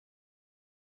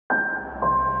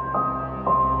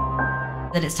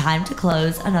that it's time to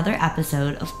close another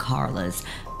episode of Carla's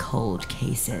Cold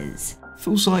Cases.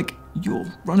 Feels like you're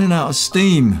running out of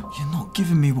steam. You're not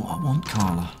giving me what I want,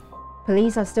 Carla.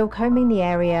 Police are still combing the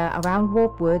area around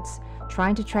Warp Woods,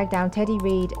 trying to track down Teddy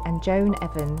Reed and Joan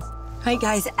Evans. Hey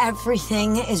guys,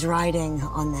 everything is riding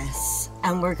on this,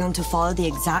 and we're going to follow the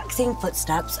exact same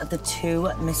footsteps of the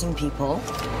 2 missing people.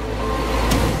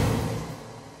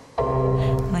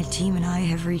 My team and I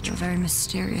have reached a very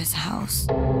mysterious house.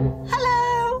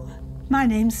 Hello! My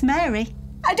name's Mary.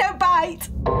 I don't bite.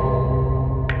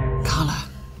 Carla,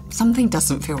 something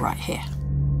doesn't feel right here.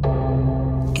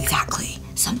 Exactly.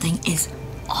 Something is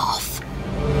off.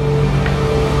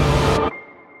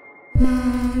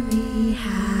 Mary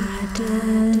had a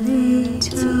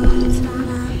little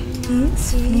lamb,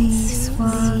 its fleece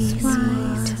was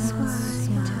white as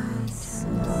snow.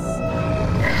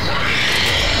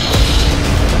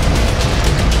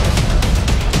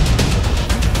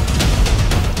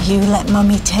 You let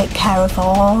Mummy take care of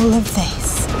all of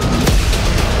this.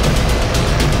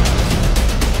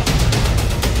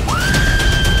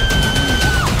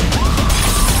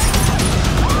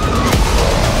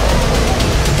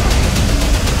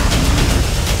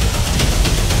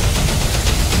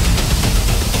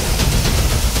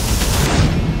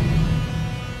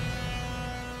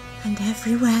 And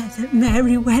everywhere that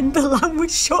Mary went, the lamb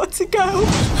was sure to go.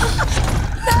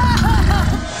 No!